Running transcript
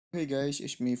Hey guys,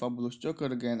 it's me Fabulous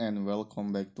Joker again and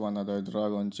welcome back to another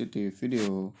Dragon City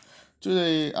video.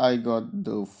 Today I got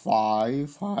the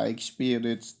 5 High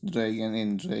Spirit Dragon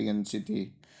in Dragon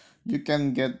City. You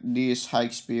can get this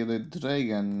High Spirit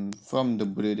Dragon from the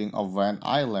breeding of Van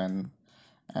Island.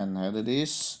 And here it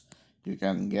is. You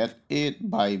can get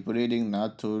it by breeding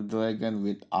Nature Dragon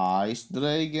with Ice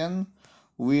Dragon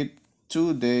with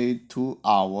 2 day 2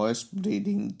 hours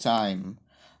breeding time.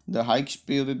 The High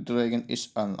Spirit Dragon is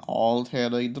an old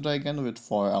heroic dragon with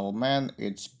 4 elements.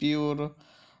 It's pure,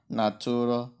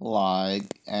 natural,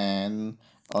 light, and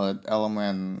earth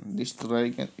element. This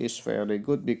dragon is very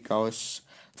good because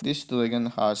this dragon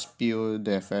has pure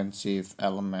defensive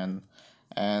element.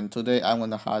 And today I'm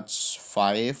gonna hatch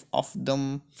 5 of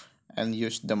them and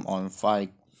use them on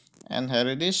fight. And here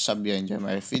it is. Hope you enjoy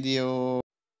my video.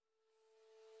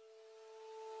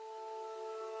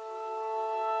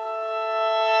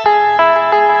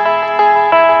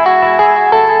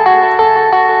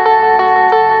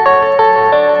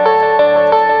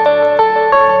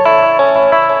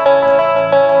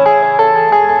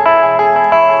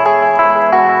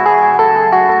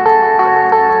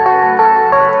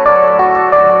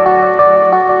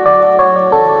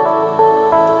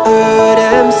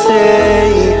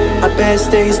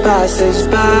 Best days passes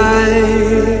by,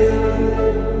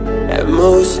 and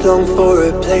most long for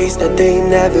a place that they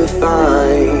never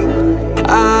find.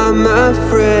 I'm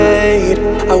afraid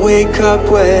I wake up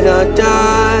when I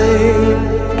die,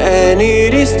 and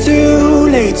it is too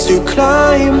late to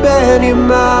climb any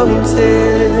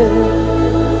mountain.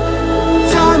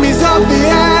 Time is of the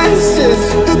essence,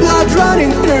 the blood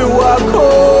running through our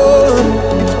core.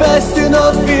 It's best to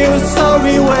not feel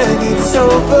sorry when it's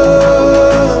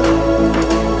over.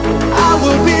 I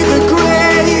will be the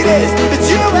greatest that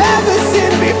you've ever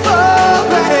seen before,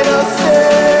 and I'll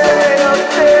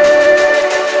stay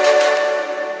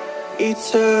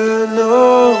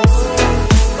eternal.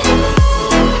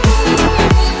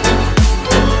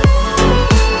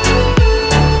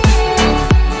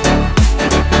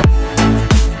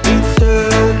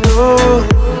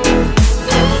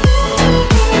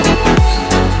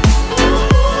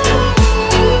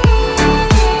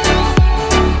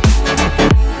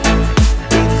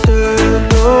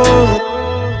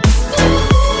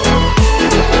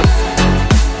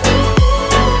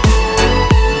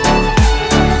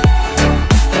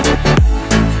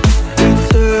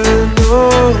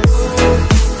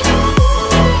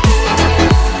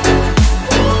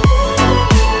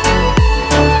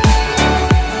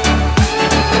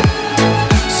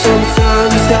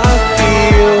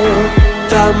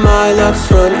 My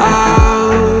luck's run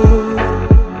out.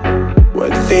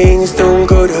 When things don't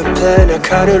go to plan, I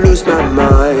kinda lose my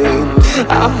mind.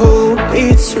 I hope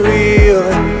it's real,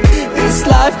 this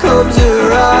life comes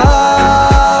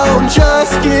around.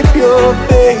 Just keep your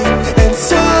faith and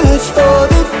search for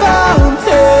the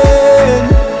fountain.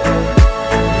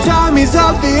 Time is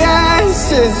of the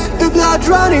essence, the blood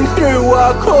running through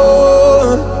our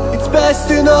core. It's best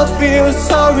to not feel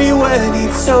sorry when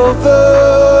it's over.